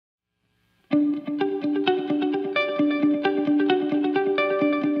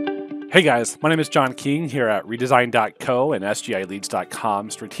Hey guys, my name is John King here at Redesign.co and SGILeads.com,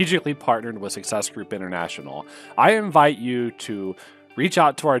 strategically partnered with Success Group International. I invite you to reach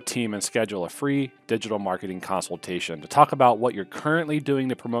out to our team and schedule a free digital marketing consultation to talk about what you're currently doing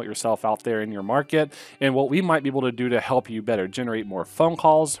to promote yourself out there in your market and what we might be able to do to help you better generate more phone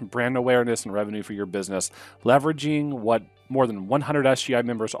calls, brand awareness, and revenue for your business, leveraging what more than 100 SGI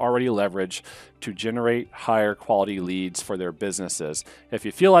members already leverage to generate higher quality leads for their businesses. If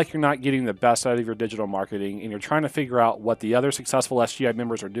you feel like you're not getting the best out of your digital marketing and you're trying to figure out what the other successful SGI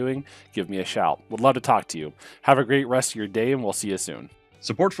members are doing, give me a shout. Would love to talk to you. Have a great rest of your day, and we'll see you soon.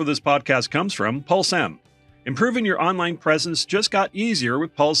 Support for this podcast comes from PulseM. Improving your online presence just got easier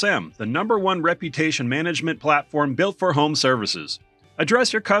with PulseM, the #1 reputation management platform built for home services.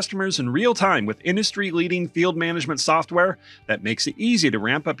 Address your customers in real time with industry-leading field management software that makes it easy to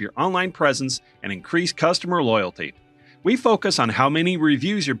ramp up your online presence and increase customer loyalty. We focus on how many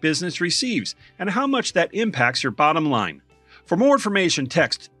reviews your business receives and how much that impacts your bottom line. For more information,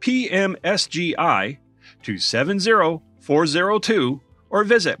 text PMSGI to 70402 or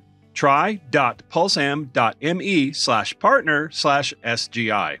visit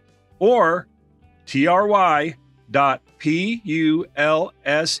try.pulsam.me/partner/SGI or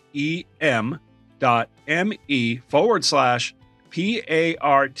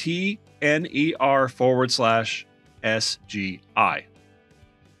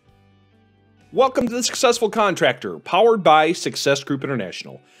Welcome to The Successful Contractor, powered by Success Group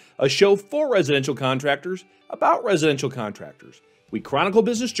International, a show for residential contractors about residential contractors. We chronicle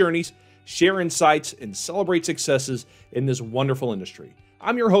business journeys, share insights, and celebrate successes in this wonderful industry.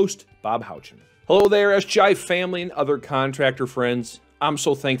 I'm your host, Bob Houchin. Hello there, SGI family and other contractor friends. I'm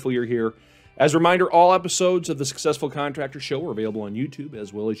so thankful you're here. As a reminder, all episodes of The Successful Contractor Show are available on YouTube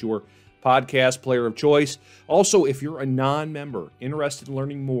as well as your podcast player of choice. Also, if you're a non-member interested in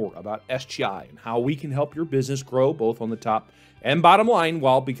learning more about SGI and how we can help your business grow both on the top and bottom line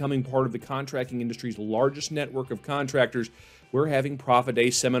while becoming part of the contracting industry's largest network of contractors, we're having Profit Day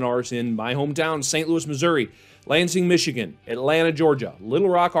seminars in my hometown, St. Louis, Missouri, Lansing, Michigan, Atlanta, Georgia, Little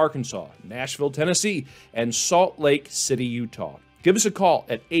Rock, Arkansas, Nashville, Tennessee, and Salt Lake City, Utah. Give us a call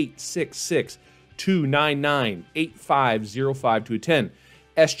at 866-299-8505 to attend.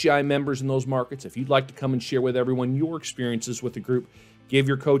 SGI members in those markets, if you'd like to come and share with everyone your experiences with the group, give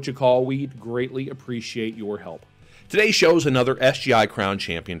your coach a call. We'd greatly appreciate your help. Today's show is another SGI Crown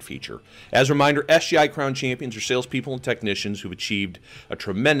Champion feature. As a reminder, SGI Crown Champions are salespeople and technicians who've achieved a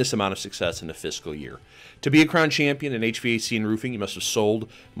tremendous amount of success in a fiscal year. To be a Crown Champion in HVAC and Roofing, you must have sold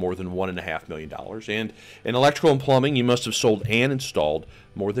more than $1.5 million. And in Electrical and Plumbing, you must have sold and installed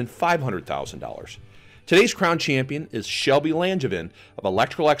more than $500,000. Today's Crown Champion is Shelby Langevin of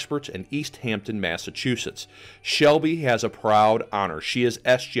Electrical Experts in Easthampton, Massachusetts. Shelby has a proud honor. She is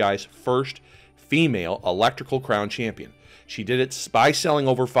SGI's first female electrical crown champion. She did it by selling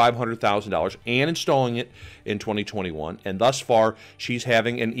over $500,000 and installing it in 2021, and thus far she's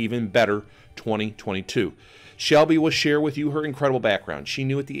having an even better 2022. Shelby will share with you her incredible background. She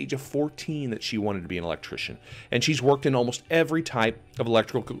knew at the age of 14 that she wanted to be an electrician, and she's worked in almost every type of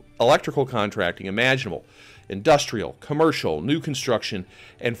electrical contracting imaginable: industrial, commercial, new construction,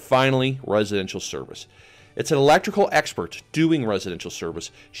 and finally residential service. It's an electrical expert doing residential service.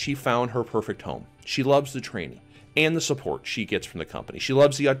 She found her perfect home. She loves the training and the support she gets from the company. She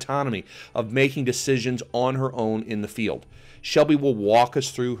loves the autonomy of making decisions on her own in the field. Shelby will walk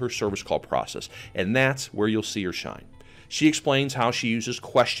us through her service call process, and that's where you'll see her shine. She explains how she uses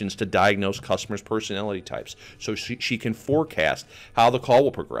questions to diagnose customers' personality types so she can forecast how the call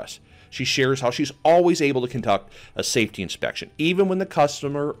will progress. She shares how she's always able to conduct a safety inspection, even when the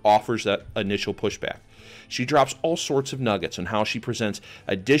customer offers that initial pushback. She drops all sorts of nuggets on how she presents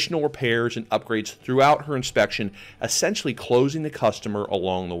additional repairs and upgrades throughout her inspection, essentially closing the customer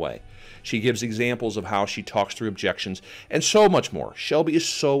along the way. She gives examples of how she talks through objections and so much more. Shelby is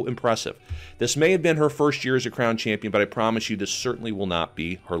so impressive. This may have been her first year as a Crown Champion, but I promise you this certainly will not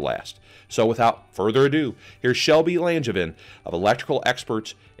be her last. So without further ado, here's Shelby Langevin of Electrical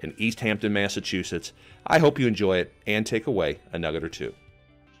Experts in Easthampton, Massachusetts. I hope you enjoy it and take away a nugget or two.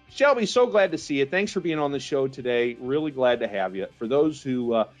 Shelby, so glad to see you. Thanks for being on the show today. Really glad to have you. For those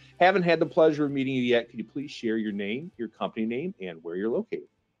who haven't had the pleasure of meeting you yet, could you please share your name, your company name, and where you're located?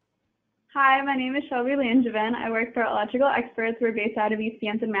 Hi, my name is Shelby Langevin. I work for Electrical Experts. We're based out of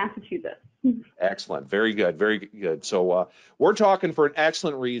Easthampton, Massachusetts. Excellent. Very good. Very good. So we're talking for an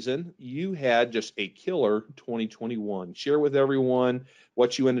excellent reason. You had just a killer 2021. Share with everyone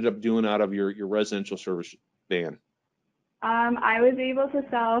what you ended up doing out of your residential service van. I was able to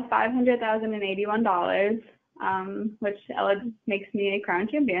sell $581, which makes me a crown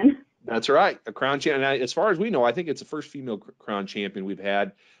champion. That's right. A crown champion. As far as we know, I think it's the first female crown champion we've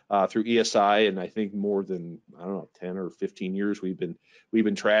had through ESI, and I think more than, I don't know, 10 or 15 years we've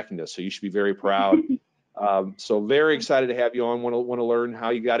been tracking this. So you should be very proud. So very excited to have you on. Want to learn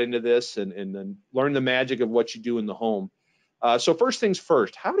how you got into this and then learn the magic of what you do in the home. So first things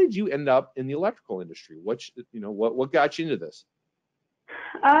first, how did you end up in the electrical industry? What got you into this?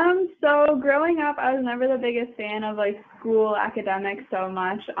 So growing up, I was never the biggest fan of like school academics so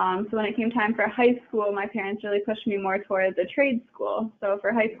much. So when it came time for high school, my parents really pushed me more towards a trade school. So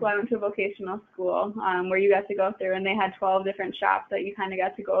for high school, I went to a vocational school where you got to go through, and they had 12 different shops that you kind of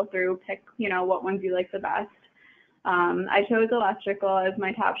got to go through, pick, what ones you liked the best. I chose electrical as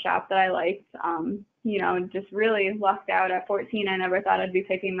my top shop that I liked. Just really lucked out at 14. I never thought I'd be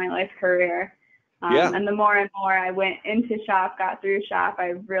picking my life career. And the more and more I went into shop, got through shop,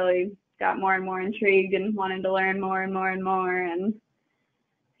 I really got more and more intrigued and wanted to learn more and more and more. And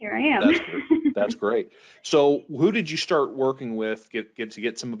here I am. That's great. So who did you start working with,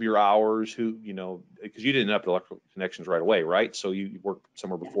 get some of your hours? Who, because you didn't have electrical connections right away, right? So you worked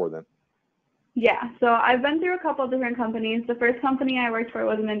somewhere before then. Yeah, so I've been through a couple of different companies. The first company I worked for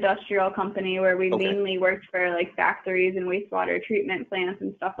was an industrial company where we mainly worked for like factories and wastewater treatment plants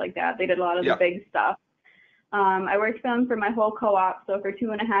and stuff like that. They did a lot of the big stuff. I worked for them for my whole co-op, so for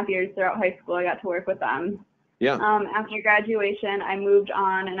 2.5 years throughout high school, I got to work with them. Yeah. After graduation, I moved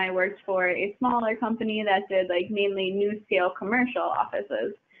on and I worked for a smaller company that did like mainly new scale commercial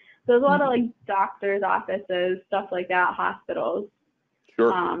offices. So there's a lot of like doctors' offices, stuff like that, hospitals.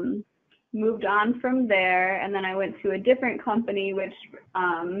 Sure. Moved on from there, and then I went to a different company which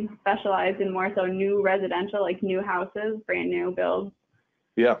specialized in more so new residential, like new houses, brand new builds.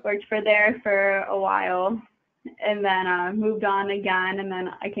 Yeah. Worked for there for a while, and then moved on again, and then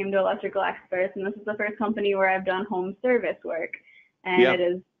I came to Electrical Experts, and this is the first company where I've done home service work, and it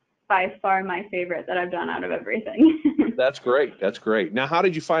is by far my favorite that I've done out of everything. That's great. That's great. Now, how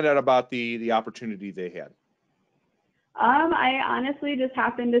did you find out about the opportunity they had? I honestly just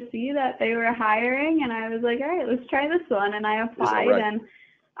happened to see that they were hiring, and I was like, all right, let's try this one. And I applied, and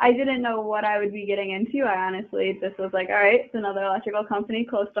I didn't know what I would be getting into. I honestly just was like, all right, it's another electrical company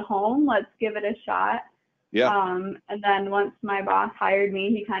close to home. Let's give it a shot. Yeah. And then once my boss hired me,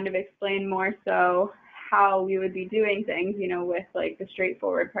 he kind of explained more so how we would be doing things, with like the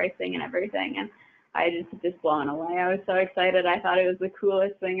straightforward pricing and everything. And I just blown away. I was so excited. I thought it was the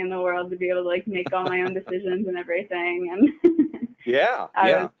coolest thing in the world to be able to like make all my own decisions and everything.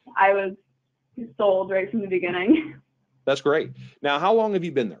 And I was sold right from the beginning. That's great. Now, how long have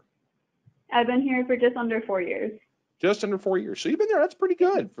you been there? I've been here for just under 4 years. Just under 4 years. So you've been there. That's pretty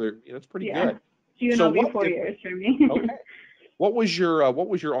good. That's pretty good. So 4 years for me. Okay. What was your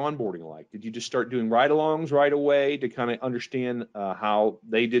onboarding like? Did you just start doing ride-alongs right away to kind of understand how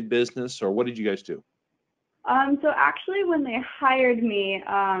they did business, or what did you guys do? So actually, when they hired me,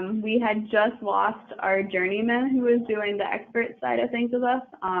 we had just lost our journeyman who was doing the expert side of things with us.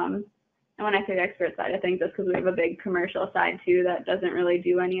 And when I say the expert side of things, that's because we have a big commercial side too that doesn't really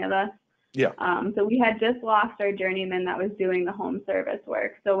do any of this. Yeah. So we had just lost our journeyman that was doing the home service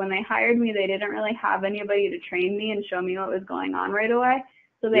work. So when they hired me, they didn't really have anybody to train me and show me what was going on right away.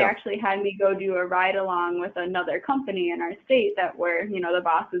 So they actually had me go do a ride along with another company in our state that were, the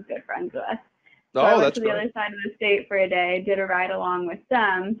boss was good friends with. So I went to the other side of the state for a day, did a ride along with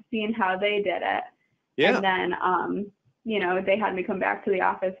them, seeing how they did it. Yeah. And then, they had me come back to the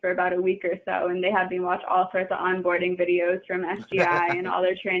office for about a week or so, and they had me watch all sorts of onboarding videos from SGI and all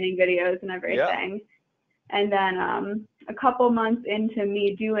their training videos and everything. Yeah. And then a couple months into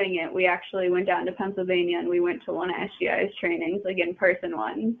me doing it, we actually went down to Pennsylvania and we went to one of SGI's trainings, like in-person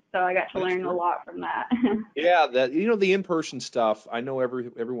ones. So I got to learn a lot from that. Yeah, the in-person stuff, I know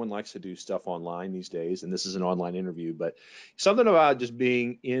everyone likes to do stuff online these days, and this is an online interview, but something about just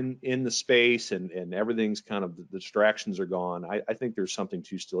being in the space and everything's kind of, the distractions are gone. I think there's something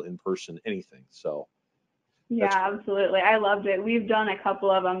to still in-person anything, so. Yeah, absolutely. I loved it. We've done a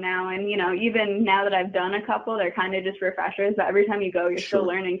couple of them now, and even now that I've done a couple, they're kind of just refreshers. But every time you go, you're still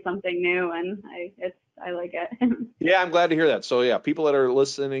learning something new, and I like it. Yeah, I'm glad to hear that. So yeah, people that are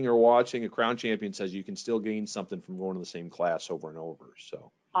listening or watching, a Crown Champion says you can still gain something from going to the same class over and over.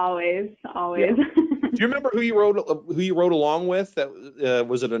 So always. Yeah. Do you remember who you rode along with? That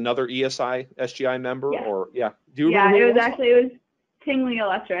was it another ESI SGI member or Do you remember? Yeah, it was Tingley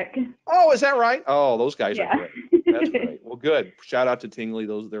Electric. Oh, is that right? Oh, those guys are great. That's great. Well, good. Shout out to Tingley.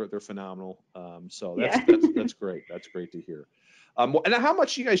 They're phenomenal. So that's great. That's great to hear. And how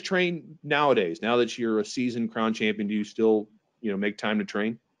much do you guys train nowadays? Now that you're a seasoned Crown Champion, do you still make time to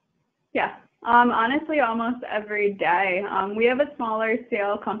train? Yeah. Honestly, almost every day. We have a smaller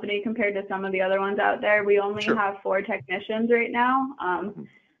scale company compared to some of the other ones out there. We only Sure. have 4 technicians right now.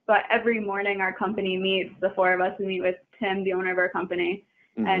 But every morning our company meets, the 4 of us, we meet with Tim, the owner of our company,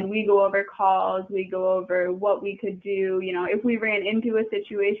 and we go over calls, we go over what we could do, you know, if we ran into a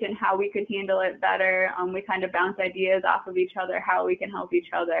situation, how we could handle it better. We kind of bounce ideas off of each other, how we can help each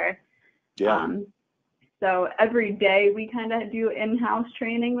other. Yeah. So every day we kind of do in-house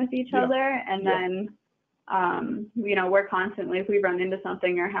training with each other, and then, you know, we're constantly, if we run into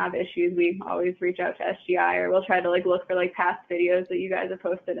something or have issues, we always reach out to SGI, or we'll try to like look for like past videos that you guys have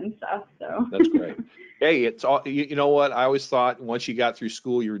posted and stuff. So that's great. Hey, it's all, you know what? I always thought once you got through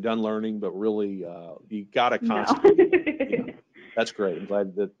school, you were done learning, but really, you got to constantly. That's great. I'm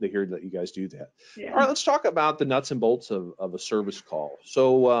glad to hear that you guys do that. Yeah. All right, let's talk about the nuts and bolts of a service call.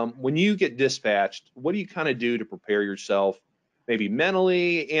 So when you get dispatched, what do you kind of do to prepare yourself, maybe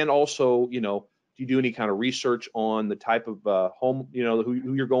mentally, and also, you know, do you do any kind of research on the type of home, you know,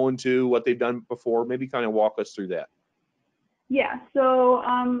 who you're going to, what they've done before? Maybe kind of walk us through that. Yeah, so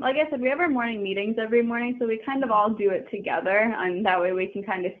like I said, we have our morning meetings every morning, so we kind of all do it together, and that way we can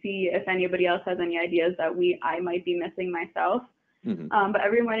kind of see if anybody else has any ideas that I might be missing myself. But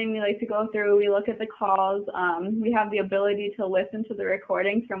every morning we like to go through, we look at the calls. We have the ability to listen to the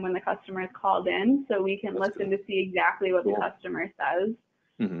recordings from when the customer is called in, so we can listen to see exactly what the customer says.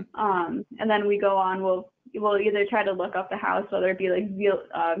 And then we go on, we'll either try to look up the house, whether it be like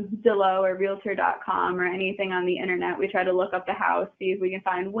Zillow or Realtor.com or anything on the internet. We try to look up the house, see if we can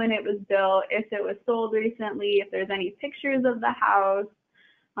find when it was built, if it was sold recently, if there's any pictures of the house.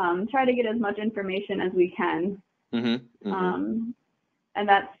 Try to get as much information as we can. And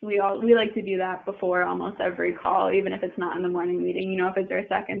that's, we like to do that before almost every call, even if it's not in the morning meeting. You know, if it's our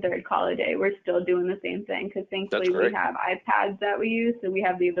second, third call a day, we're still doing the same thing, because thankfully we have iPads that we use, so we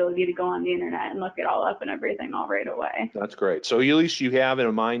have the ability to go on the internet and look it all up and everything all right away. That's great. So at least you have a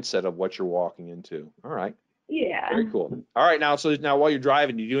mindset of what you're walking into. All right. Yeah. Very cool. All right. Now while you're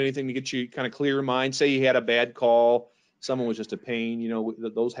driving, do you do anything to get you kind of clear your mind? Say you had a bad call, someone was just a pain, you know,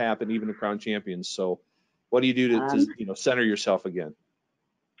 those happen even to Crown Champions. So what do you do to you know, center yourself again?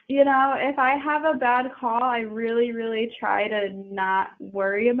 You know, if I have a bad call, I really, really try to not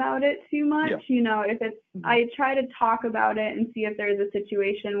worry about it too much. You know, if it's, I try to talk about it and see if there's a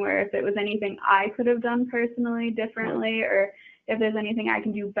situation where if it was anything I could have done personally differently, or if there's anything I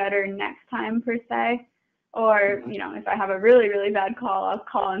can do better next time per se. Or, you know, if I have a really, really bad call, I'll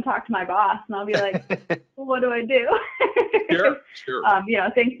call and talk to my boss, and I'll be like, well, what do I do? Sure. You know,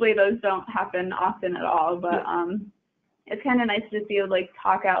 thankfully those don't happen often at all, but it's kind of nice to be able to like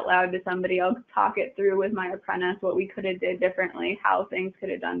talk out loud to somebody. I'll talk it through with my apprentice, what we could have did differently, how things could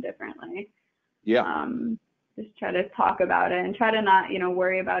have done differently. Just try to talk about it and try to not, you know,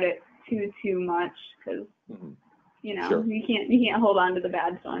 worry about it too much, because you know, you can't hold on to the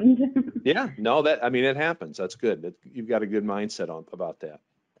bad ones. It happens. That's good. You've got a good mindset about that.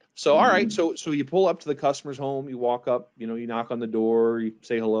 So, all right. So you pull up to the customer's home, you walk up, you know, you knock on the door, you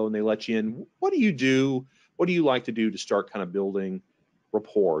say hello, and they let you in. What do you do? What do you like to do to start kind of building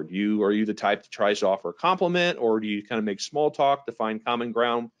rapport? Are you the type that tries to offer a compliment, or do you kind of make small talk to find common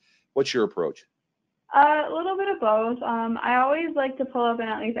ground? What's your approach? A little bit of both. I always like to pull up and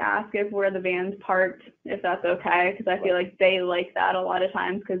at least ask if where the van's parked, if that's okay, because I feel like they like that a lot of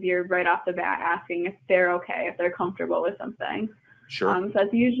times, because you're right off the bat asking if they're okay, if they're comfortable with something. So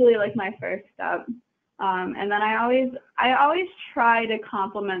that's usually like my first step. And then I always try to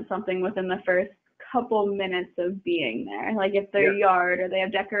compliment something within the first couple minutes of being there. Like if their yard or they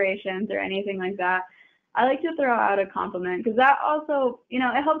have decorations or anything like that, I like to throw out a compliment, because that also, you know,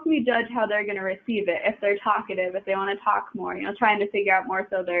 it helps me judge how they're going to receive it. If they're talkative, if they want to talk more, you know, trying to figure out more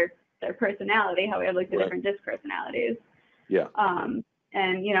so their personality, how we have like the different disc personalities.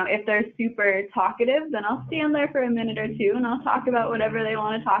 And, you know, if they're super talkative, then I'll stand there for a minute or two and I'll talk about whatever they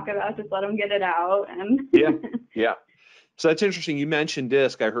want to talk about. Just let them get it out. And So that's interesting. You mentioned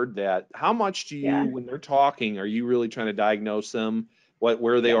disc. I heard that. How much do you, when they're talking, are you really trying to diagnose them,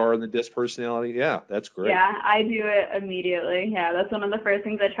 where they are in the disc personality? Yeah, that's great. Yeah, I do it immediately. Yeah, that's one of the first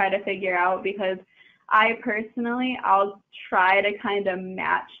things I try to figure out, because I personally, I'll try to kind of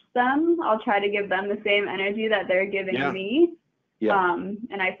match them. I'll try to give them the same energy that they're giving me.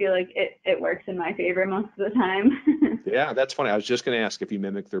 And I feel like it works in my favor most of the time. Yeah, that's funny. I was just going to ask if you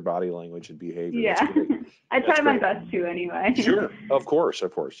mimic their body language and behavior. I try my best to anyway. Sure, of course.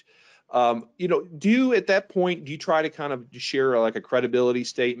 You know, do you at that point, do you try to kind of share like a credibility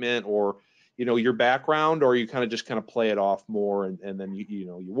statement, or, you know, your background, or you kind of just kind of play it off more, and then you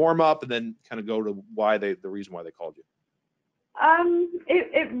warm up and then kind of go to the reason why they called you?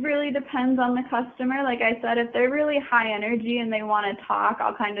 It really depends on the customer. Like I said, if they're really high energy and they want to talk,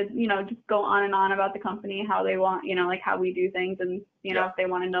 I'll kind of, just go on and on about the company, how they want, like how we do things, and, if they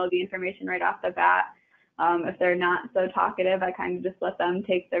want to know the information right off the bat. If they're not so talkative, I kind of just let them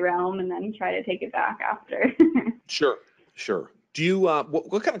take the realm and then try to take it back after. Sure. Do you,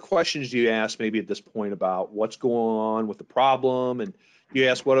 what kind of questions do you ask maybe at this point about what's going on with the problem? And you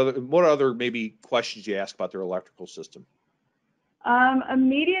ask what other maybe questions you ask about their electrical system?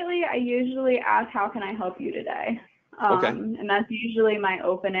 Immediately, I usually ask, how can I help you today? Okay. And that's usually my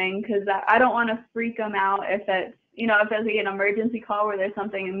opening, because I don't want to freak them out if it's, if there's like an emergency call where there's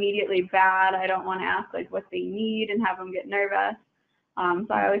something immediately bad. I don't want to ask like what they need and have them get nervous. So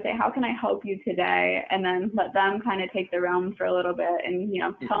I always say, how can I help you today? And then let them kind of take the realm for a little bit and,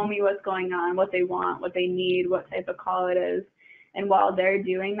 tell me what's going on, what they want, what they need, what type of call it is. And while they're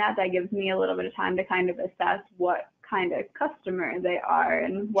doing that, that gives me a little bit of time to kind of assess what kind of customer they are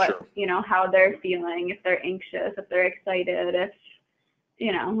and what, how they're feeling, if they're anxious, if they're excited, if,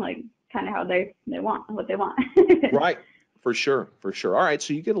 like kind of how they want, what they want. Right. For sure. All right.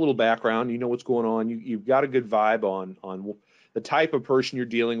 So you get a little background, you know what's going on. You've got a good vibe on the type of person you're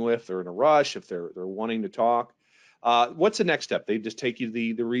dealing with. They're in a rush, if they're wanting to talk. What's the next step? They just take you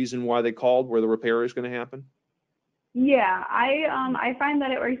the reason why they called, where the repair is going to happen? Yeah, I find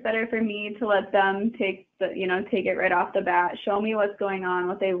that it works better for me to let them take it right off the bat, show me what's going on,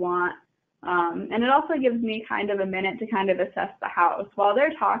 what they want. And it also gives me kind of a minute to kind of assess the house. While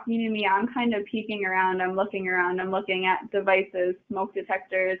they're talking to me, I'm kind of peeking around, I'm looking at devices, smoke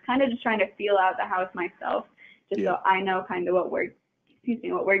detectors, kind of just trying to feel out the house myself, just so I know kind of what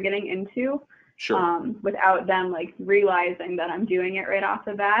we're getting into. Sure. Without them like realizing that I'm doing it right off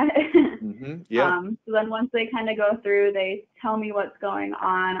the bat. So then once they kind of go through, they tell me what's going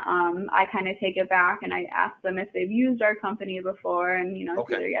on. I kind of take it back and I ask them if they've used our company before, and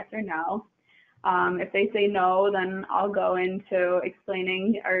it's either yes or no. If they say no, then I'll go into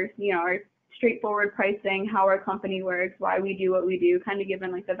explaining our straightforward pricing, how our company works, why we do what we do, kind of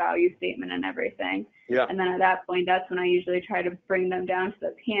giving like the value statement and everything. Yeah. And then at that point, that's when I usually try to bring them down to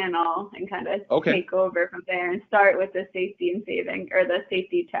the panel and kind of take over from there and start with the safety and saving, or the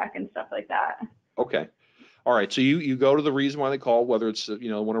safety check and stuff like that. Okay. All right. So you go to the reason why they called, whether it's want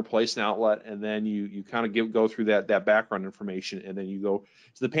to replace an outlet, and then you kind of go through that background information, and then you go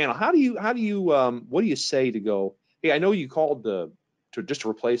to the panel. How do you what do you say to go, hey, I know you called to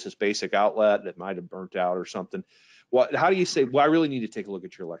replace this basic outlet that might have burnt out or something. How do you say, well, I really need to take a look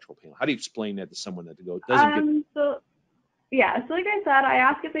at your electrical panel? How do you explain that to someone that doesn't So like I said, I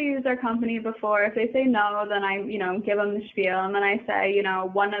ask if they used our company before. If they say no, then I, give them the spiel. And then I say,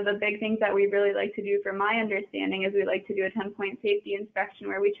 one of the big things that we really like to do, from my understanding, is we like to do a 10-point safety inspection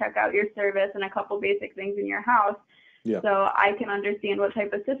where we check out your service and a couple basic things in your house. Yeah. So I can understand what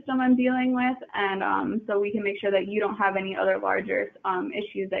type of system I'm dealing with, and so we can make sure that you don't have any other larger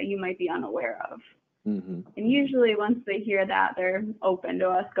issues that you might be unaware of. And usually once they hear that, they're open to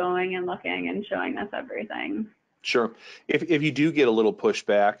us going and looking and showing us everything. Sure. If you do get a little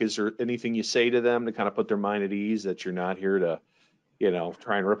pushback, is there anything you say to them to kind of put their mind at ease that you're not here to,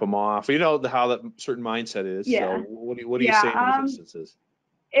 try and rip them off? How that certain mindset is. Yeah. So what do you say in those instances?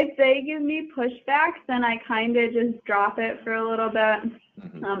 If they give me pushback, then I kind of just drop it for a little bit.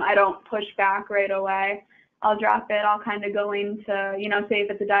 I don't push back right away. I'll drop it. I'll kind of go into, say if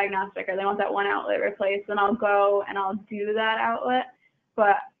it's a diagnostic or they want that one outlet replaced, then I'll go and I'll do that outlet.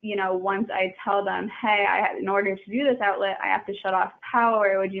 But, once I tell them, hey, in order to do this outlet, I have to shut off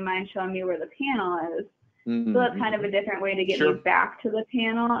power. Would you mind showing me where the panel is? So that's kind of a different way to get me back to the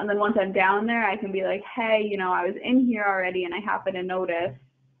panel. And then once I'm down there, I can be like, hey, I was in here already and I happen to notice,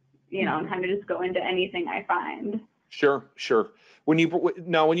 and kind of just go into anything I find. Sure. When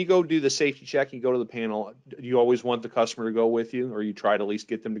you go do the safety check, you go to the panel, do you always want the customer to go with you, or you try to at least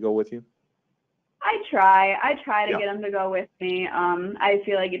get them to go with you? I try to get them to go with me. I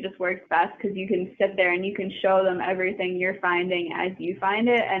feel like it just works best because you can sit there and you can show them everything you're finding as you find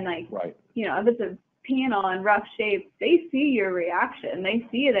it. And if it's a panel in rough shape, they see your reaction. They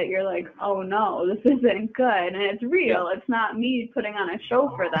see that you're like, oh no, this isn't good. And it's real. It's not me putting on a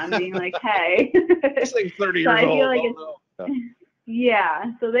show for them being like, hey. This thing's 30 years old. Feel like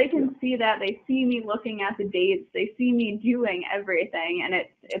yeah, so they can see that. They see me looking at the dates. They see me doing everything, and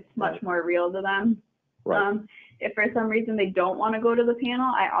it's much more real to them. Right. If for some reason they don't want to go to the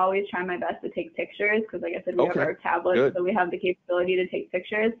panel, I always try my best to take pictures because, like I said, we have our tablets, so we have the capability to take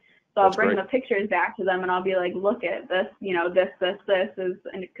pictures. So I'll bring the pictures back to them, and I'll be like, look at this, this is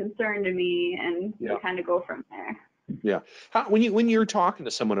a concern to me, and we kind of go from there. Yeah. When you're talking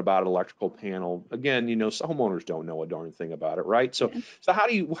to someone about an electrical panel, again, some homeowners don't know a darn thing about it, right? So, Yeah. so how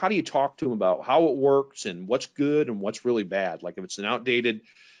do you talk to them about how it works and what's good and what's really bad? Like if it's an outdated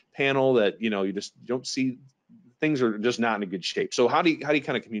panel that you just don't see, things are just not in a good shape. So how do you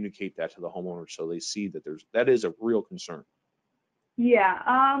kind of communicate that to the homeowner so they see that that is a real concern?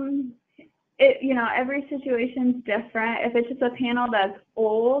 Yeah. Every situation's different. If it's just a panel that's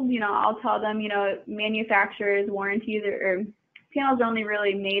old, I'll tell them, manufacturer's warranties or panels are only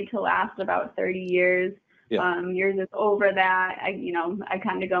really made to last about 30 years. Yeah. Yours is over that. I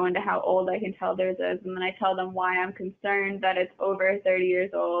kind of go into how old I can tell theirs is, and then I tell them why I'm concerned that it's over 30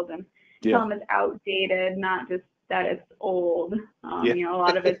 years old, and tell them it's outdated, not just that it's old. Yeah. A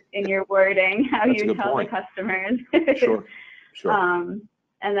lot of it's in your wording, how That's a you good tell point. the customers. Sure.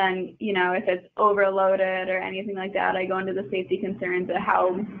 And then, if it's overloaded or anything like that, I go into the safety concerns of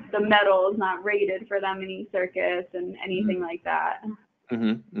how the metal is not rated for them in circuits and anything like that.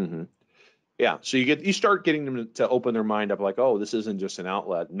 Yeah. So you start getting them to open their mind up, like, oh, this isn't just an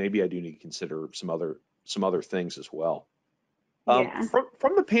outlet. Maybe I do need to consider some other things as well. Yeah.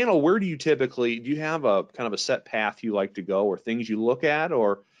 From the panel, where do you have a kind of a set path you like to go, or things you look at,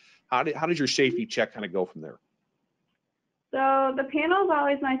 or how does your safety check kind of go from there? So the panel is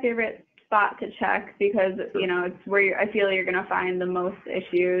always my favorite spot to check because, it's where I feel you're going to find the most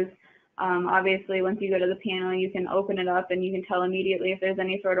issues. Obviously, once you go to the panel, you can open it up and you can tell immediately if there's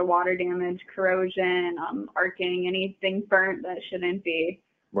any sort of water damage, corrosion, arcing, anything burnt that shouldn't be.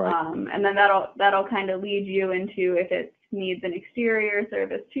 Right. And then that'll kind of lead you into if it needs an exterior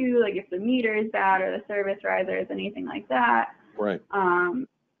service too, like if the meter is bad or the service risers, anything like that. Right.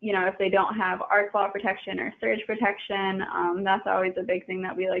 If they don't have arc fault protection or surge protection, that's always a big thing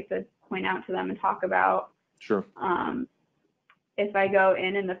that we like to point out to them and talk about. Sure. If I go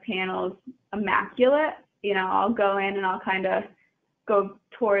in and the panel's immaculate, I'll go in and I'll kind of go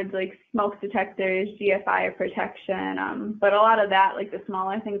towards like smoke detectors, GFI protection. But a lot of that, like the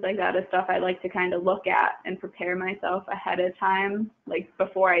smaller things like that, is stuff I like to kind of look at and prepare myself ahead of time. Like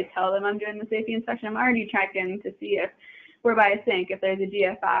before I tell them I'm doing the safety inspection, I'm already checking to see if we're by a sink, if there's a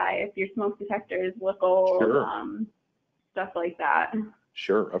GFI, if your smoke detectors look old, Sure. Stuff like that.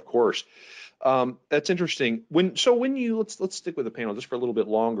 Sure, of course. That's interesting. Let's stick with the panel just for a little bit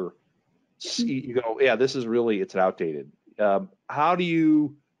longer. You go, yeah, it's outdated. How do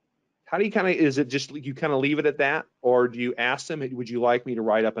you kind of, is it just you kind of leave it at that, or do you ask them, would you like me to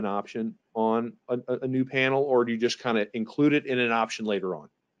write up an option on a new panel, or do you just kind of include it in an option later on?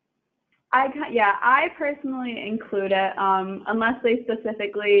 I personally include it, unless they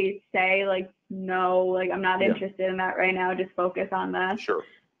specifically say like, no, like I'm not interested in that right now, just focus on this. Sure.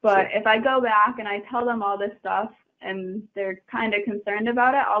 But if I go back and I tell them all this stuff and they're kind of concerned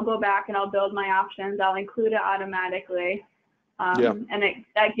about it, I'll go back and I'll build my options. I'll include it automatically. And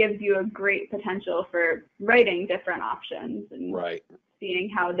that gives you a great potential for writing different options and seeing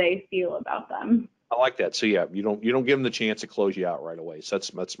how they feel about them. I like that. So yeah, you don't give them the chance to close you out right away. So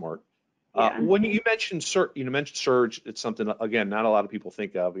that's smart. When you mentioned surge, it's something, again, not a lot of people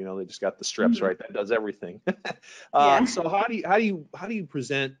think of. They just got the strips, right? That does everything. So how do you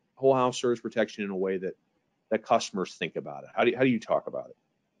present whole house surge protection in a way that customers think about it? How do you talk about it?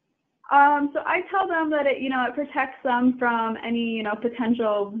 So I tell them that it protects them from any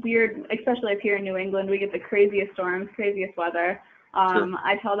potential weird, especially up here in New England, we get the craziest storms, craziest weather.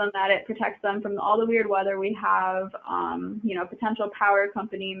 I tell them that it protects them from all the weird weather we have, potential power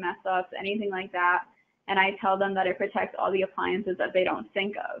company mess ups, anything like that. And I tell them that it protects all the appliances that they don't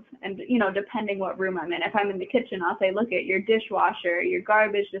think of. And, depending what room I'm in. If I'm in the kitchen, I'll say, look at your dishwasher, your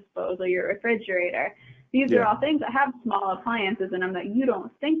garbage disposal, your refrigerator. These are all things that have small appliances in them that you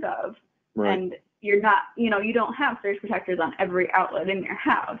don't think of. Right. And you're not, you don't have surge protectors on every outlet in your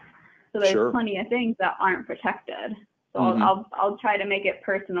house. So there's plenty of things that aren't protected. So I'll try to make it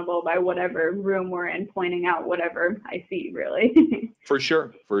personable by whatever room we're in, pointing out whatever I see, really. For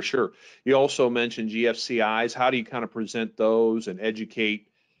sure. You also mentioned GFCIs. How do you kind of present those and educate,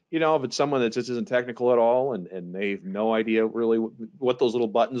 if it's someone that just isn't technical at all and they have no idea really what those little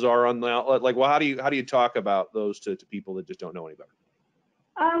buttons are on the outlet? Like, well, how do you talk about those to people that just don't know any better?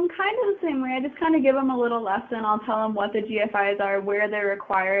 Kind of the same way. I just kind of give them a little lesson. I'll tell them what the GFIs are, where they're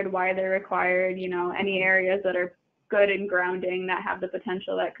required, why they're required, any areas that are good and grounding that have the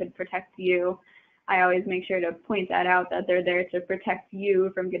potential that could protect you. I always make sure to point that out, that they're there to protect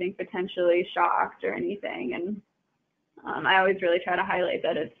you from getting potentially shocked or anything. And I always really try to highlight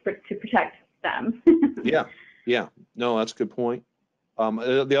that it's to protect them. Yeah. No, that's a good point.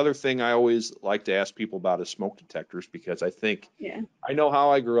 The other thing I always like to ask people about is smoke detectors, because Yeah. I know how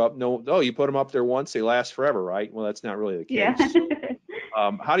I grew up. No, you put them up there once, they last forever, right? Well, that's not really the case. Yeah. So,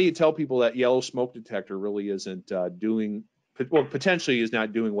 how do you tell people that yellow smoke detector really isn't potentially is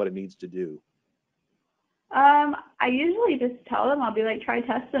not doing what it needs to do? I usually just tell them, I'll be like, try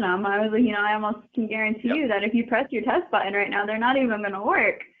testing them. I was like, I almost can guarantee you that if you press your test button right now, they're not even going to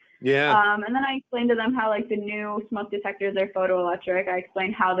work. Yeah. And then I explained to them how like the new smoke detectors are photoelectric. I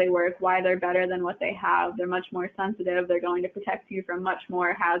explained how they work, why they're better than what they have. They're much more sensitive. They're going to protect you from much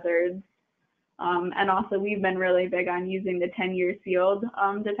more hazards. And also we've been really big on using the 10-year sealed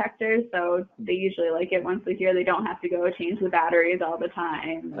detectors. So they usually like it once a year. They don't have to go change the batteries all the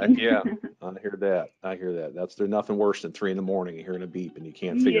time. Heck yeah. I hear that. There's nothing worse than 3 a.m. and hearing a beep and you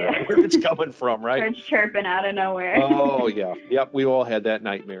can't figure out where it's coming from, right? Starts chirping out of nowhere. Oh, yeah. Yep, we all had that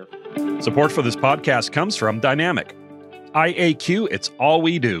nightmare. Support for this podcast comes from Dynamic. IAQ, it's all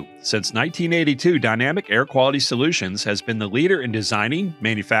we do. Since 1982, Dynamic Air Quality Solutions has been the leader in designing,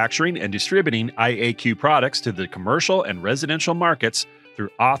 manufacturing, and distributing IAQ products to the commercial and residential markets through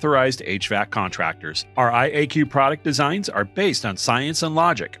authorized HVAC contractors. Our IAQ product designs are based on science and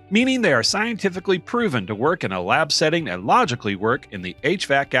logic, meaning they are scientifically proven to work in a lab setting and logically work in the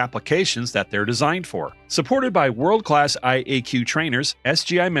HVAC applications that they're designed for. Supported by world-class IAQ trainers,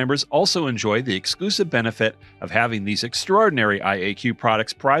 SGI members also enjoy the exclusive benefit of having these extraordinary IAQ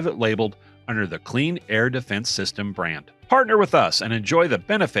products private labeled under the Clean Air Defense System brand. Partner with us and enjoy the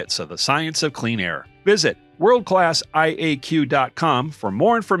benefits of the science of clean air. Visit worldclassiaq.com for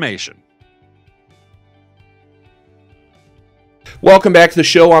more information. Welcome back to the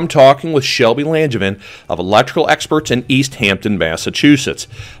show. I'm talking with Shelby Langevin of Electrical Experts in Easthampton, Massachusetts.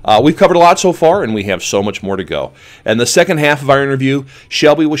 We've covered a lot so far, and we have so much more to go. And the second half of our interview,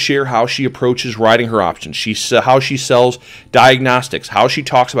 Shelby will share how she approaches writing her options, how she sells diagnostics, how she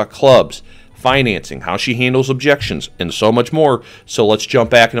talks about clubs, financing, how she handles objections, and so much more. So let's jump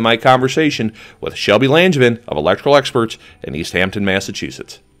back into my conversation with Shelby Langevin of Electrical Experts in Easthampton,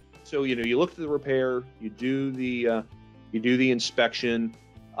 Massachusetts. So, you look at the repair, you do the inspection.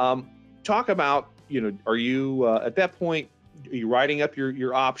 Talk about, are you at that point, are you writing up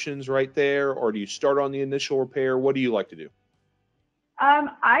your options right there, or do you start on the initial repair? What do you like to do?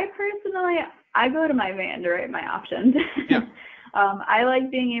 I personally go to my van to write my options. Yeah. I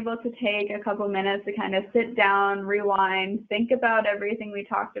like being able to take a couple minutes to kind of sit down, rewind, think about everything we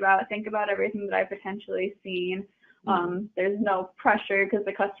talked about, think about everything that I've potentially seen. There's no pressure because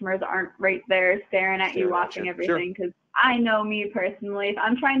the customers aren't right there staring at you, watching everything. Because I know me personally, if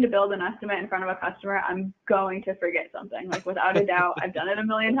I'm trying to build an estimate in front of a customer, I'm going to forget something. Like without a doubt, I've done it a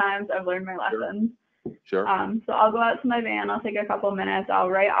million times. I've learned my lessons. Sure. So I'll go out to my van. I'll take a couple minutes. I'll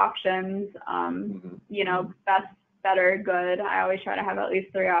write options. Best, better, good. I always try to have at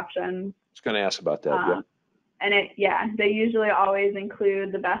least 3 options. I was going to ask about that. And they usually always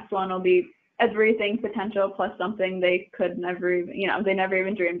include the best one will be everything potential plus something they could never even, they never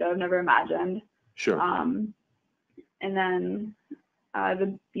even dreamed of, never imagined. Sure. And then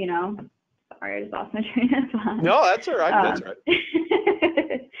sorry, I just lost my train of thought. No, that's all right. That's all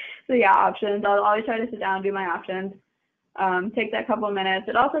right. So yeah, options. I'll always try to sit down, do my options. Take that couple minutes.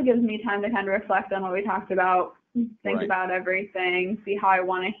 It also gives me time to kind of reflect on what we talked about, think about everything, see how I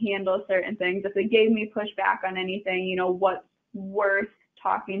want to handle certain things. If they gave me pushback on anything, what's worth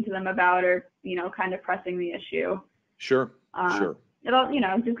talking to them about or, kind of pressing the issue. Sure. Sure.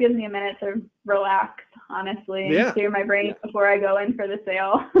 It just gives me a minute to relax, honestly, and clear my brain before I go in for the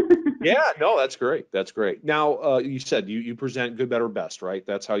sale. Yeah, no, that's great. That's great. Now, you said you present good, better, best, right?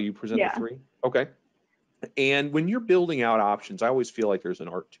 That's how you present the 3? Okay. And when you're building out options, I always feel like there's an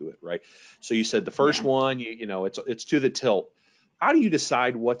art to it, right? So you said the first one, it's to the tilt. How do you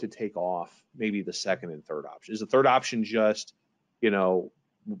decide what to take off maybe the second and third option? Is the third option just,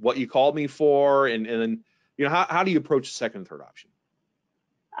 what you called me for? And then, how do you approach the second and third option?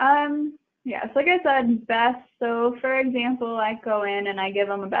 So like I said, best. So for example, I go in and I give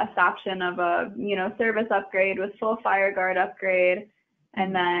them a best option of a, service upgrade with full fire guard upgrade.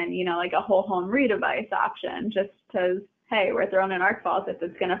 And then, like a whole home re-device option, just because, hey, we're throwing an arc fault. If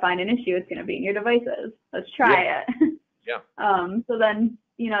it's going to find an issue, it's going to be in your devices. Let's try it. Yeah. So then,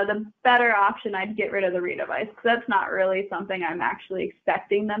 the better option, I'd get rid of the re-device. That's not really something I'm actually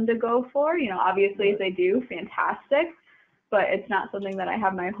expecting them to go for. Obviously if they do, fantastic, but it's not something that I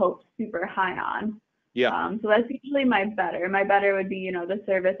have my hopes super high on. Yeah. So that's usually my better. My better would be, the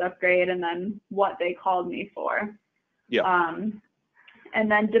service upgrade and then what they called me for. Yeah. And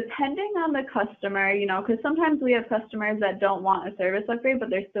then depending on the customer, because sometimes we have customers that don't want a service upgrade, but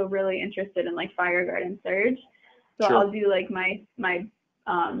they're still really interested in like fire guard and surge. So Sure. I'll do like my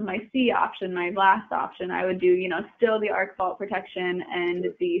C option, my last option. I would do, still the arc fault protection and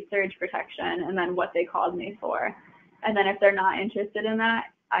the surge protection, and then what they called me for. And then if they're not interested in that,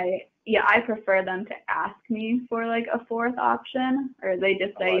 I prefer them to ask me for like a fourth option, or they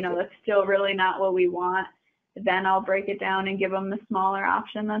just say, that's still really not what we want. Then I'll break it down and give them the smaller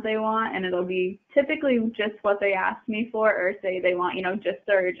option that they want, and it'll be typically just what they asked me for, or say they want, just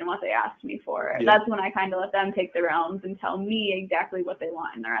surge and what they asked me for. Yeah. That's when I kind of let them take their own and tell me exactly what they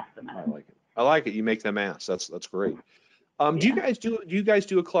want in their estimate. I like it. You make them ask. That's great. Do you guys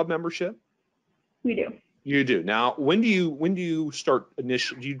do a club membership? We do. You do. Now, when do you start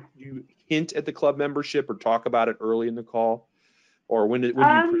initially? Do you hint at the club membership or talk about it early in the call, or when do you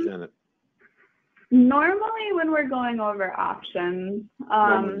present it? Normally when we're going over options.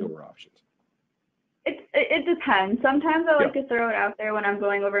 It depends. Sometimes I like to throw it out there when I'm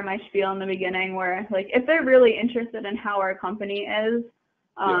going over my spiel in the beginning, where like if they're really interested in how our company is,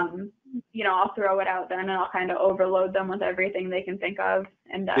 I'll throw it out then, and I'll kind of overload them with everything they can think of,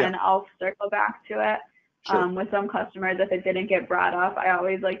 and then I'll circle back to it. Sure. With some customers, if it didn't get brought up, I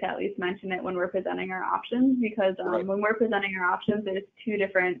always like to at least mention it when we're presenting our options, because when we're presenting our options, there's two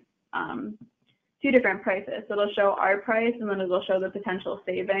different prices. So it'll show our price, and then it'll show the potential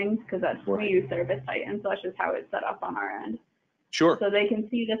savings, because we use Service Titan, so that's just how it's set up on our end. Sure. So they can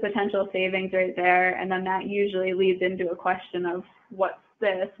see the potential savings right there, and then that usually leads into a question of what's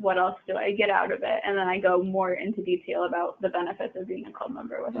this, what else do I get out of it, and then I go more into detail about the benefits of being a club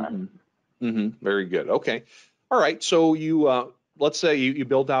member with us. Very good. Okay. All right. So you let's say you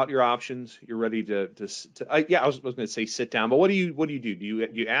build out your options. You're ready to I was going to say sit down, but what do you do? Do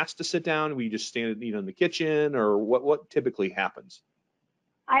you ask to sit down? Will you just stand in the kitchen, or what typically happens?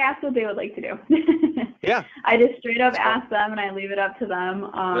 I ask what they would like to do. Yeah. I just straight up ask them, and I leave it up to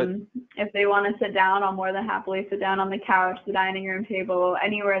them. If they want to sit down, I'll more than happily sit down on the couch, the dining room table,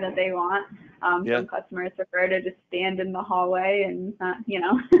 anywhere that they want. Some customers prefer to just stand in the hallway and,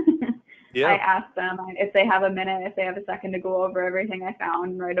 I ask them if they have a minute, if they have a second to go over everything I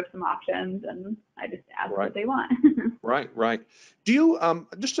found, write up some options, and I just ask what they want. Right. Do you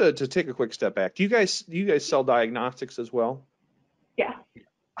just to take a quick step back? Do you guys sell diagnostics as well? Yeah.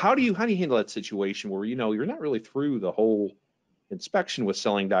 How do you handle that situation where you're not really through the whole inspection with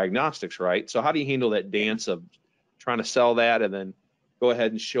selling diagnostics, right? So how do you handle that dance of trying to sell that and then go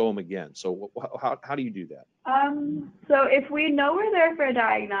ahead and show them again? So how do you do that? So if we know we're there for a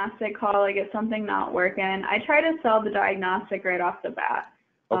diagnostic call, like if something not working, I try to sell the diagnostic right off the bat.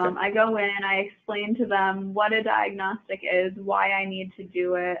 Okay. I go in, I explain to them what a diagnostic is, why I need to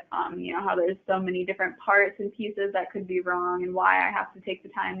do it, how there's so many different parts and pieces that could be wrong, and why I have to take the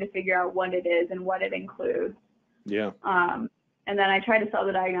time to figure out what it is and what it includes. Yeah. And then I try to sell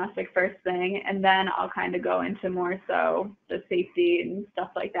the diagnostic first thing, and then I'll kind of go into more so the safety and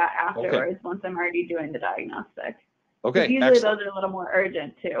stuff like that afterwards, once I'm already doing the diagnostic. Okay. Usually Excellent. those are a little more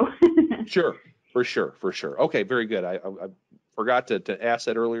urgent too. Sure. For sure. Okay. Very good. I forgot to ask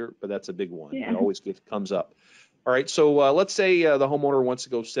that earlier, but that's a big one. Yeah. It always comes up. All right. So let's say the homeowner wants to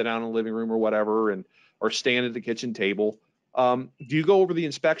go sit down in the living room or whatever, or stand at the kitchen table. Do you go over the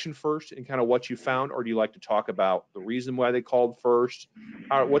inspection first and kind of what you found, or do you like to talk about the reason why they called first?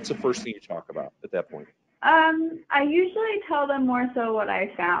 What's the first thing you talk about at that point? I usually tell them more so what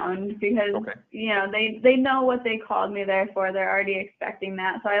I found, because they know what they called me there for. They're already expecting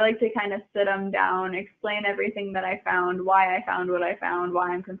that. So I like to kind of sit them down, explain everything that I found, why I found what I found, why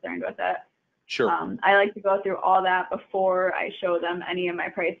I'm concerned with it. Sure. I like to go through all that before I show them any of my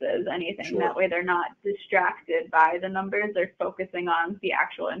prices, anything. Sure. That way they're not distracted by the numbers. They're focusing on the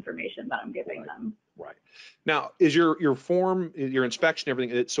actual information that I'm giving them. Right. Now, is your form, your inspection,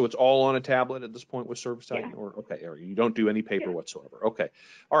 everything, so it's all on a tablet at this point with Service Titan? Or you don't do any paper whatsoever. Okay.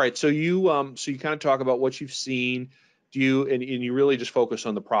 All right. So you kind of talk about what you've seen. Do you and you really just focus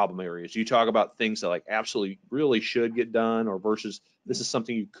on the problem areas? Do you talk about things that like absolutely really should get done, or versus this is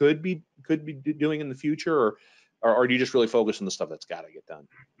something you could be doing in the future, or do you just really focus on the stuff that's got to get done?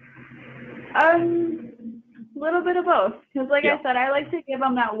 A little bit of both, because like I said, I like to give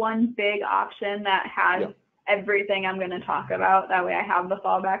them that one big option that has everything I'm going to talk about. That way I have the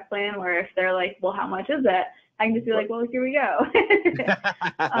fallback plan, where if they're like, well, how much is it? I can just be like, well, here we go.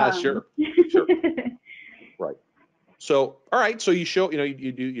 Sure. Right. So, all right. So you show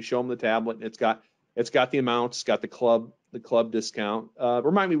them the tablet. It's got the amounts, it's got the club discount.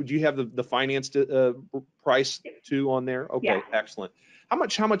 Remind me, would you have the financed price too on there? Okay. Yeah. Excellent. How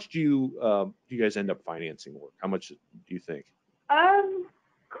much do you guys end up financing work? How much do you think?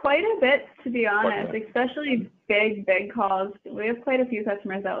 Quite a bit, to be honest, especially big calls. We have quite a few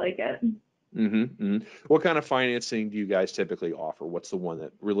customers that like it. What kind of financing do you guys typically offer? What's the one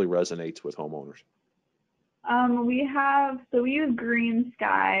that really resonates with homeowners? We use Green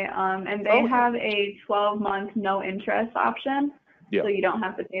Sky, and they have a 12-month no interest option. Yeah. So you don't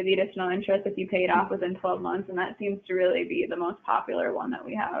have to pay the additional interest if you pay it off within 12 months, and that seems to really be the most popular one that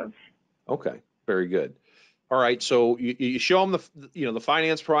we have. Okay, very good. All right, so you show them the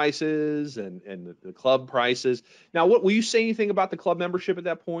finance prices and the club prices. Now, what will you say anything about the club membership at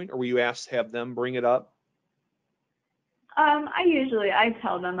that point, or were you asked to have them bring it up? I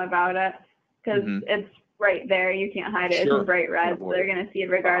tell them about it because it's right there. You can't hide it. It's in bright red, so they're going to see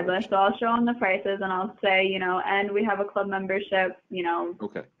it regardless. So I'll show them the prices, and I'll say, and we have a club membership,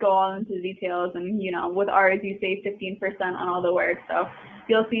 go all into the details. And, with ours, you save 15% on all the work. So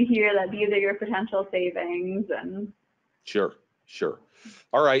you'll see here that these are your potential savings. And Sure.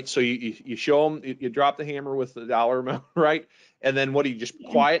 All right, so you show them, you drop the hammer with the dollar amount, right? And then what do you just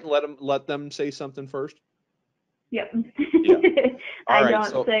quiet and let them say something first? Yep. Yeah. I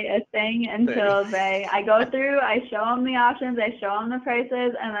don't say a thing until I go through, I show them the options, I show them the prices,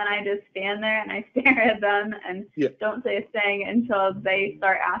 and then I just stand there and I stare at them and don't say a thing until they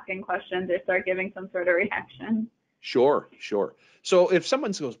start asking questions or start giving some sort of reaction. Sure. So if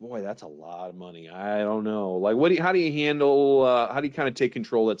someone goes, boy, that's a lot of money, I don't know. Like, how do you handle, how do you kind of take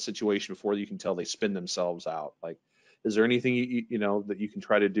control of that situation before you can tell they spin themselves out? Like, is there anything, that you can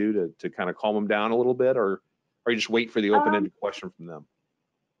try to do to kind of calm them down a little bit, or you just wait for the open-ended question from them?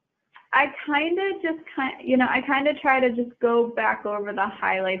 I kind of try to just go back over the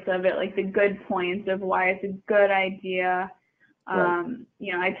highlights of it, like the good points of why it's a good idea. Right.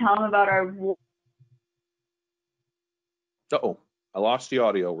 I tell them about our. Uh-oh, I lost the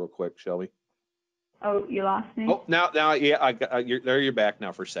audio real quick, Shelby. Oh, you lost me? Oh, now, yeah, you're back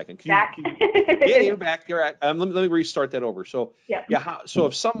now for a second. Yeah, you're back. You're at. Let me restart that over. So, so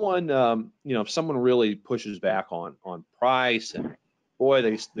if someone, if someone really pushes back on price, and boy,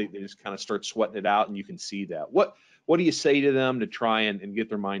 they just kind of start sweating it out, and you can see that. What do you say to them to try and get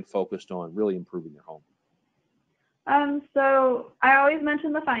their mind focused on really improving their home? So I always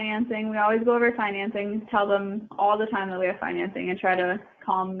mention the financing. We always go over financing, tell them all the time that we have financing, and try to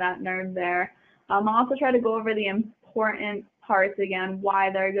calm that nerve there. I'll also try to go over the important parts again, why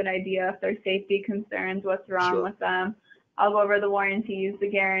they're a good idea, if there's safety concerns, what's wrong with them. I'll go over the warranties, the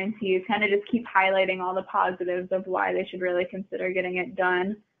guarantees, kind of just keep highlighting all the positives of why they should really consider getting it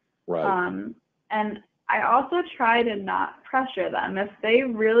done. Right. And I also try to not pressure them. If they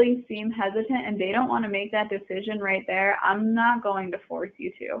really seem hesitant and they don't want to make that decision right there, I'm not going to force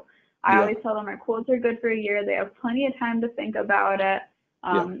you to. I always tell them our quotes are good for a year. They have plenty of time to think about it.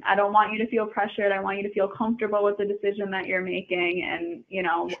 I don't want you to feel pressured. I want you to feel comfortable with the decision that you're making. And,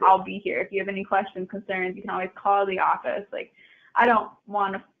 I'll be here. If you have any questions, concerns, you can always call the office. Like, I don't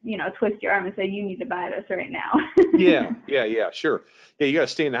want to, twist your arm and say, you need to buy this right now. Yeah, sure. Yeah, you got to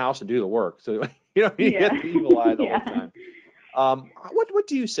stay in the house and do the work. So, you get the evil eye the whole time. What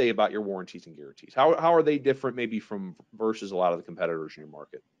do you say about your warranties and guarantees? How are they different maybe versus a lot of the competitors in your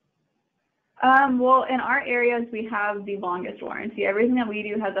market? Well, in our areas, we have the longest warranty. Everything that we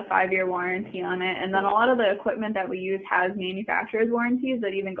do has a 5-year warranty on it. And then a lot of the equipment that we use has manufacturer's warranties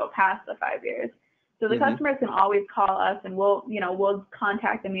that even go past the 5 years. So the customers can always call us, and we'll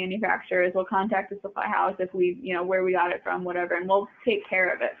contact the manufacturers. We'll contact the supply house if where we got it from, whatever, and we'll take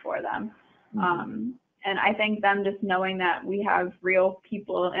care of it for them. And I think them just knowing that we have real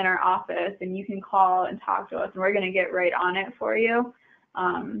people in our office and you can call and talk to us and we're going to get right on it for you.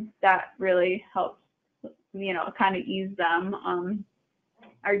 That really helps, kind of ease them.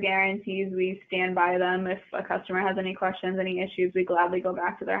 Our guarantees, we stand by them. If a customer has any questions, any issues, we gladly go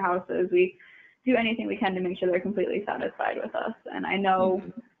back to their houses. We do anything we can to make sure they're completely satisfied with us. And I know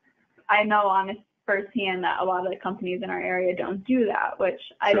on firsthand that a lot of the companies in our area don't do that, which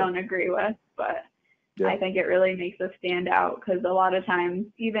I don't agree with, but I think it really makes us stand out, because a lot of times,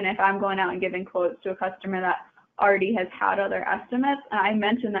 even if I'm going out and giving quotes to a customer that already has had other estimates, and I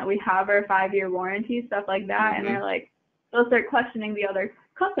mention that we have our 5-year warranty, stuff like that, and they're like, they'll start questioning the other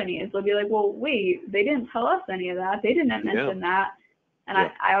companies. They'll be like, well, wait, they didn't tell us any of that. They didn't mention that. And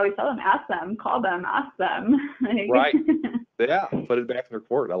I always tell them, ask them, call them, ask them. Right. Yeah, put it back in their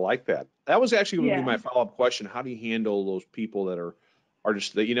court. I like that. That was actually going to be my follow-up question. How do you handle those people that are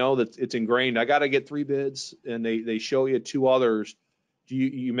just, that it's ingrained, I got to get 3 bids, and they show you 2 others.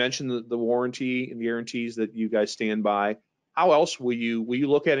 You mentioned the warranty and guarantees that you guys stand by. How else will you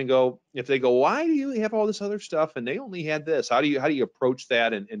look at it and go, if they go, why do you have all this other stuff and they only had this? How do you approach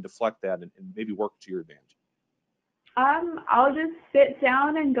that and deflect that and maybe work to your advantage? I'll just sit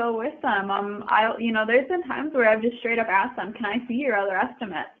down and go with them. There's been times where I've just straight up asked them, can I see your other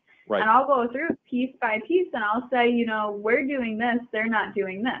estimates? And I'll go through piece by piece and I'll say, you know, we're doing this, they're not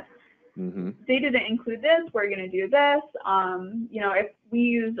doing this. They didn't include this, we're going to do this. You know, if we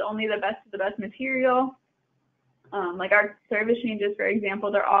use only the best of the best material, like our service changes, for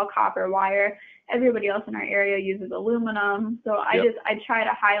example, they're all copper wire. Everybody else in our area uses aluminum. So I try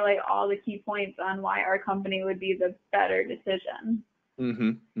to highlight all the key points on why our company would be the better decision. I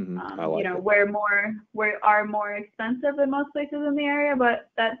like you know, it. we are more expensive than most places in the area, but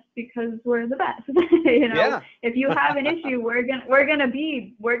that's because we're the best. You know, if you have an issue, we're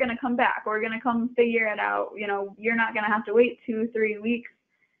gonna come back. We're gonna come figure it out. You know, you're not gonna have to wait 2-3 weeks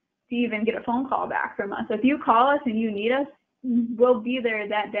to even get a phone call back from us. If you call us and you need us, we'll be there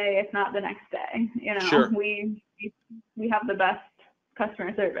that day, if not the next day. You know, we have the best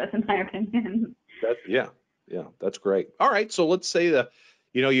customer service, in my opinion. Yeah, that's great. All right, so let's say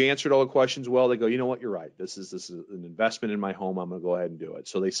you know, you answered all the questions well. They go, you know what, you're right. This is an investment in my home. I'm going to go ahead and do it.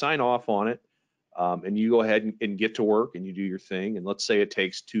 So they sign off on it, and you go ahead and get to work and you do your thing. And let's say it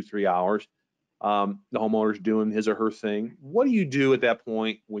takes 2-3 hours. The homeowner's doing his or her thing. What do you do at that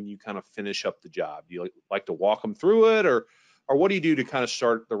point when you kind of finish up the job? Do you like to walk them through it, or what do you do to kind of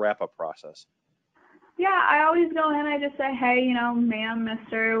start the wrap-up process? Yeah, I always go in, I just say, hey, you know, ma'am,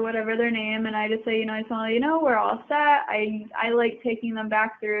 mister, whatever their name, and I just say, you know, I just want to let you know we're all set. I like taking them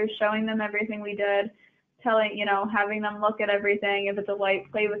back through, showing them everything we did, you know, having them look at everything. If it's a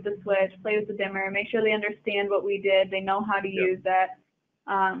light, play with the switch, play with the dimmer, make sure they understand what we did, they know how to use it.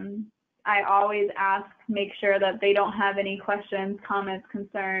 I always make sure that they don't have any questions, comments,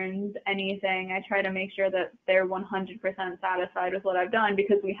 concerns, anything. I try to make sure that they're 100% satisfied with what I've done,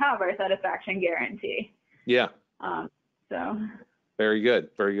 because we have our satisfaction guarantee. Yeah. So. Very good.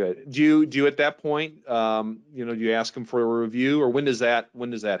 Very good. Do you at that point, you know, do you ask them for a review, or when does that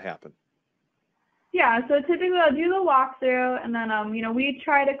happen? Yeah, so typically I'll do the walkthrough, and then, you know, we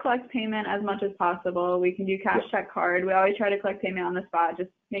try to collect payment as much as possible. We can do cash, check, card. We always try to collect payment on the spot. Just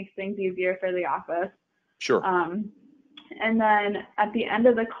makes things easier for the office. Sure. And then at the end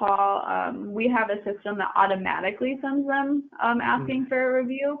of the call, we have a system that automatically sends them asking for a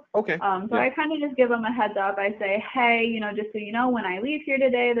review. Okay. So I kind of just give them a heads up. I say, hey, you know, just so you know, when I leave here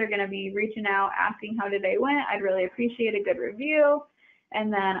today, they're going to be reaching out, asking how today went. I'd really appreciate a good review.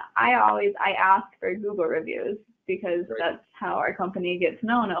 And then I ask for Google reviews, because that's how our company gets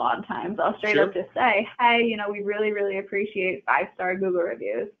known a lot of times. I'll straight up just say, hey, you know, we really, really appreciate 5-star Google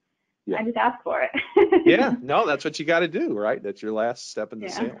reviews. I just ask for it. Yeah, no, that's what you got to do, right? That's your last step in the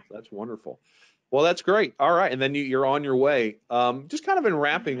sale. That's wonderful. Well, that's great. All right, and then you're on your way. Just kind of in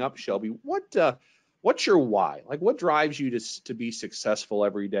wrapping up, Shelby, what's your why? Like, what drives you to be successful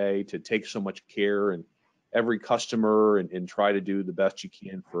every day, to take so much care and every customer and try to do the best you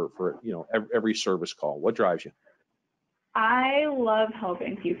can for you know, every service call? What drives you? I love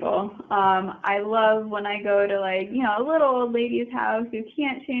helping people. I love when I go to, like, you know, a little old lady's house who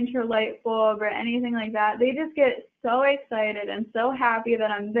can't change her light bulb or anything like that. They just get so excited and so happy that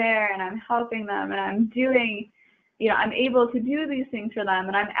I'm there and I'm helping them, and I'm doing, you know, I'm able to do these things for them,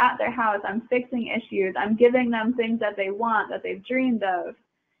 and I'm at their house, I'm fixing issues, I'm giving them things that they want, that they've dreamed of.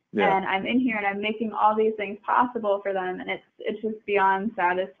 And I'm in here and I'm making all these things possible for them, and it's just beyond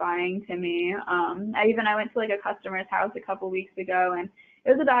satisfying to me. I went to, like, a customer's house a couple weeks ago, and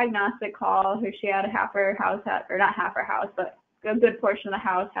it was a diagnostic call. Who she had half her house or not half her house, but a good portion of the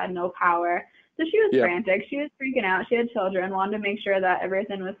house had no power. So she was frantic. She was freaking out. She had children, wanted to make sure that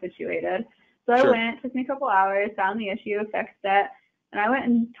everything was situated. So I went. It took me a couple hours, found the issue, fixed it, and I went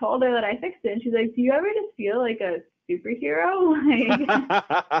and told her that I fixed it. And she's like, "Do you ever just feel like a superhero?" Like,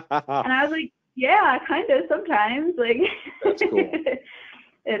 and I was like, yeah, kind of sometimes. Like, that's cool.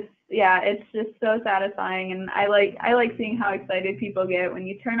 It's just so satisfying, and I like seeing how excited people get when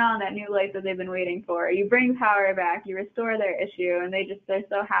you turn on that new light that they've been waiting for. You bring power back, you restore their issue, and they're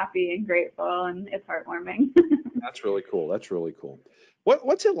so happy and grateful, and it's heartwarming. That's really cool. That's really cool.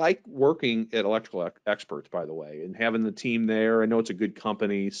 What's it like working at Electrical Experts, by the way, and having the team there? I know it's a good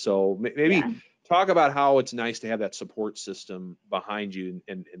company, so maybe talk about how it's nice to have that support system behind you,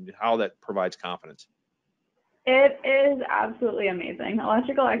 and how that provides confidence. It is absolutely amazing.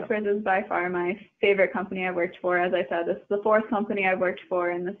 Electrical Experts is by far my favorite company I've worked for. As I said, this is the 4th company I've worked for,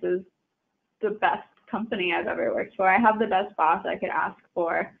 and this is the best company I've ever worked for. I have the best boss I could ask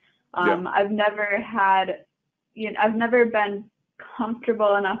for. I've never been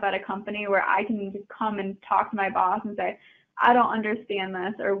comfortable enough at a company where I can just come and talk to my boss and say, I don't understand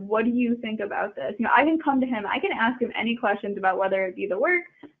this, or what do you think about this? You know, I can come to him, I can ask him any questions about whether it be the work,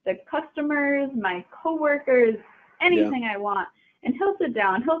 the customers, my coworkers, anything I want. And he'll sit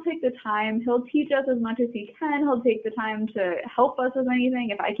down, he'll take the time, he'll teach us as much as he can, he'll take the time to help us with anything.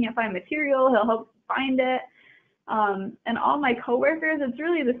 If I can't find material, he'll help find it. And all my coworkers, it's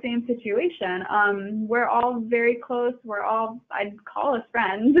really the same situation. We're all very close. I'd call us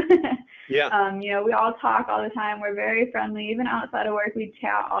friends. Yeah. We all talk all the time. We're very friendly. Even outside of work, we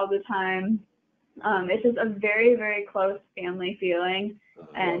chat all the time. It's just a very, very close family feeling,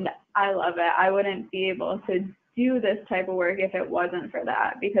 and I love it. I wouldn't be able to do this type of work if it wasn't for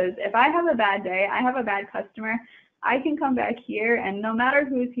that, because if I have a bad day, I have a bad customer, I can come back here, and no matter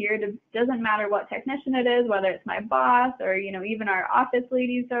who's here, it doesn't matter what technician it is, whether it's my boss or, even our office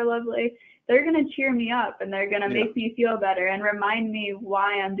ladies are lovely, they're going to cheer me up, and they're going to make me feel better and remind me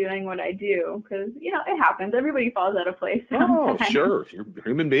why I'm doing what I do, because, it happens. Everybody falls out of place sometimes. Oh, sure. You're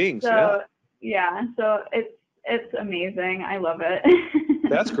human beings. So it's amazing. I love it.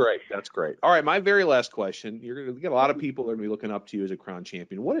 That's great. That's great. All right, my very last question. You're going to get a lot of people that are going to be looking up to you as a crown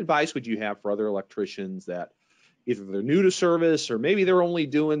champion. What advice would you have for other electricians that either they're new to service or maybe they're only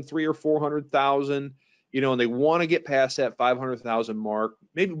doing 300,000 or 400,000, and they want to get past that 500,000 mark?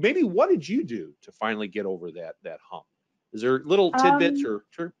 Maybe what did you do to finally get over that hump? Is there little tidbits or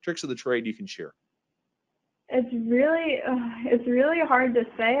tricks of the trade you can share? It's really hard to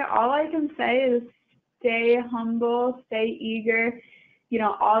say. All I can say is stay humble, stay eager,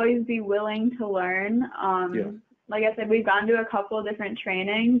 always be willing to learn. Like I said, we've gone to a couple of different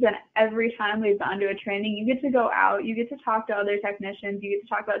trainings, and every time we've gone to a training, you get to go out, you get to talk to other technicians, you get to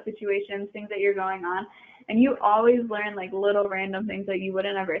talk about situations, things that you're going on, and you always learn like little random things that you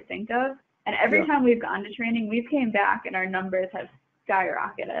wouldn't ever think of. And every time we've gone to training, we've came back and our numbers have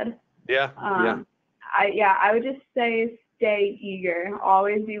skyrocketed. I would just say stay eager,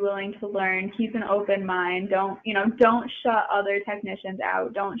 always be willing to learn, keep an open mind. Don't shut other technicians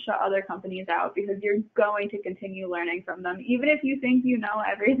out. Don't shut other companies out, because you're going to continue learning from them. Even if you think you know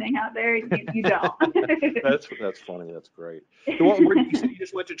everything out there, you don't. That's funny. That's great. So you said you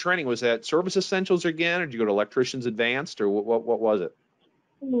just went to training. Was that Service Essentials again, or did you go to Electricians Advanced, or what was it?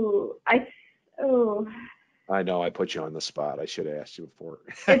 I know I put you on the spot. I should have asked you before.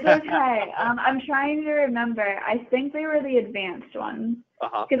 It's okay. I'm trying to remember. I think they were the advanced ones.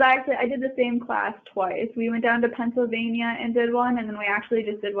 Because I did the same class twice. We went down to Pennsylvania and did one, and then we actually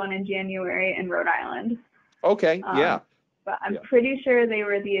just did one in January in Rhode Island. Okay, But I'm pretty sure they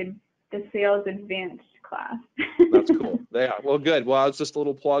were the sales advanced class. That's cool. Yeah, well, good. Well, it's just a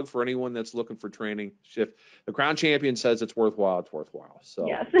little plug for anyone that's looking for training. If the Crown Champion says it's worthwhile, it's worthwhile. So.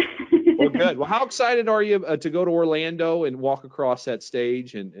 Yes. Well, good. Well, how excited are you to go to Orlando and walk across that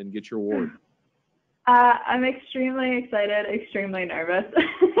stage and get your award? I'm extremely excited, extremely nervous.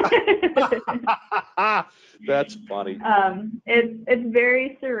 That's funny. It's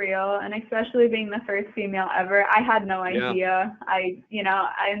very surreal, and especially being the first female ever, I had no idea.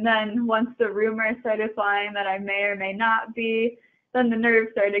 And then once the rumors started flying that I may or may not be, then the nerves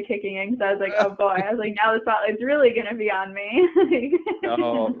started kicking in, because I was like, oh boy, now the spotlight's really going to be on me.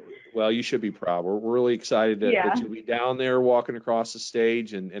 Oh, well, you should be proud. We're really excited that you'll be down there walking across the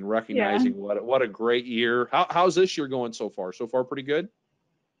stage and recognizing what a great year. How's this year going so far? So far, pretty good?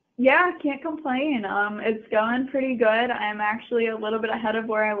 Yeah, can't complain. It's going pretty good. I'm actually a little bit ahead of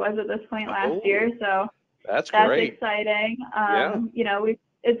where I was at this point last year, so that's great. Exciting.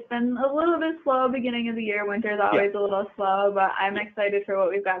 It's been a little bit slow beginning of the year. Winter's always a little slow, but I'm excited for what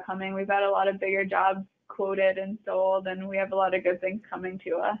we've got coming. We've got a lot of bigger jobs quoted and sold, and we have a lot of good things coming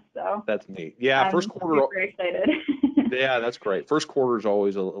to us. So that's neat. Yeah, I'm first quarter. Super excited. Yeah, that's great. First quarter is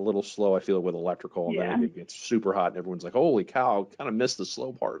always a little slow, I feel, with electrical, and then it gets super hot, and everyone's like, "Holy cow!" Kind of missed the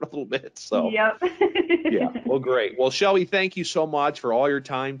slow part a little bit. So yep. Yeah. Well, great. Well, Shelby, thank you so much for all your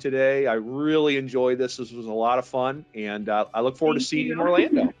time today. I really enjoyed this. This was a lot of fun, and I look forward to seeing you in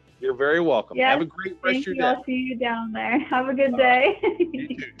Orlando. You're very welcome. Yes, have a great rest of your day. I'll see you down there. Have a good day.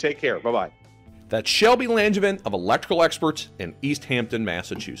 You too. Take care. Bye-bye. That's Shelby Langevin of Electrical Experts in Easthampton,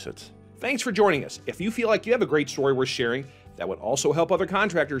 Massachusetts. Thanks for joining us. If you feel like you have a great story worth sharing that would also help other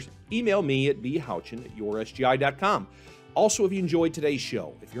contractors, email me at bhouchin@yoursgi.com. Also, if you enjoyed today's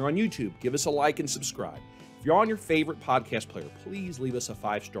show, if you're on YouTube, give us a like and subscribe. If you're on your favorite podcast player, please leave us a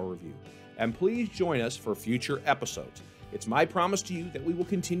 5-star review. And please join us for future episodes. It's my promise to you that we will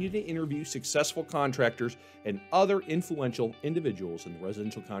continue to interview successful contractors and other influential individuals in the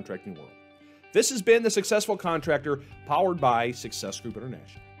residential contracting world. This has been The Successful Contractor, powered by Success Group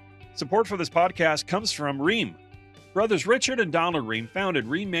International. Support for this podcast comes from Ream. Brothers Richard and Donald Ream founded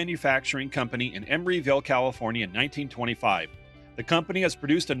Ream Manufacturing Company in Emeryville, California in 1925. The company has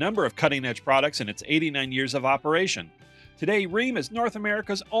produced a number of cutting-edge products in its 89 years of operation. Today, Ream is North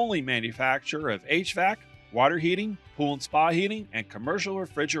America's only manufacturer of HVAC, water heating, pool and spa heating, and commercial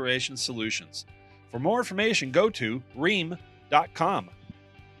refrigeration solutions. For more information, go to ream.com.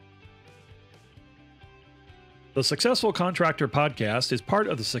 The Successful Contractor Podcast is part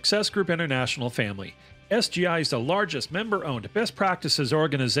of the Success Group International family. SGI is the largest member-owned best practices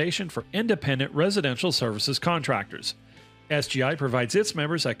organization for independent residential services contractors. SGI provides its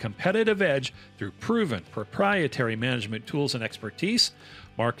members a competitive edge through proven proprietary management tools and expertise,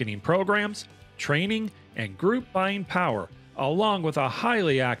 marketing programs, training, and group buying power, along with a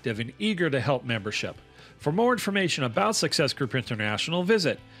highly active and eager to help membership. For more information about Success Group International,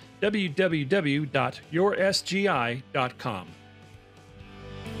 visit www.yoursgi.com.